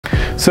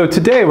So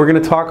today we're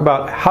going to talk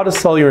about how to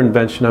sell your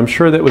invention. I'm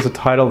sure that was a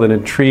title that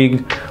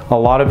intrigued a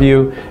lot of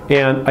you,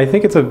 and I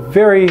think it's a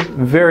very,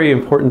 very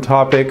important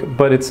topic,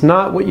 but it's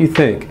not what you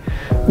think.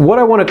 What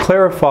I want to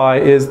clarify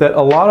is that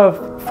a lot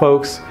of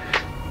folks,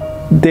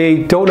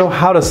 they don't know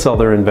how to sell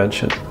their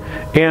invention,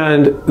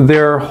 and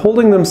they're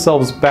holding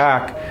themselves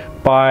back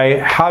by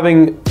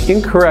having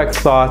incorrect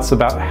thoughts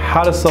about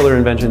how to sell their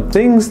invention,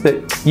 things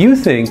that you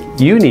think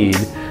you need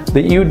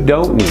that you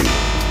don't need.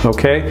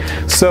 Okay?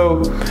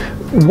 So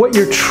what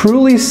you're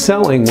truly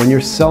selling when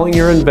you're selling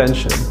your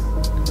invention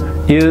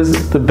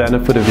is the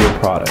benefit of your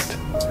product.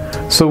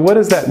 So what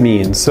does that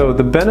mean? So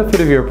the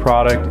benefit of your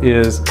product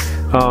is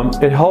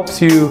it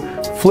helps you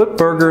flip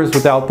burgers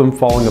without them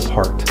falling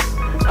apart.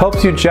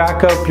 Helps you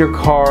jack up your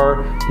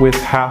car with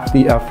half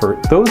the effort.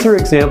 Those are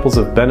examples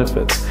of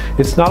benefits.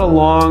 It's not a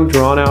long,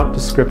 drawn-out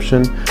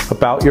description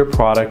about your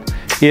product.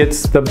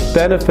 It's the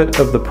benefit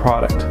of the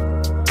product.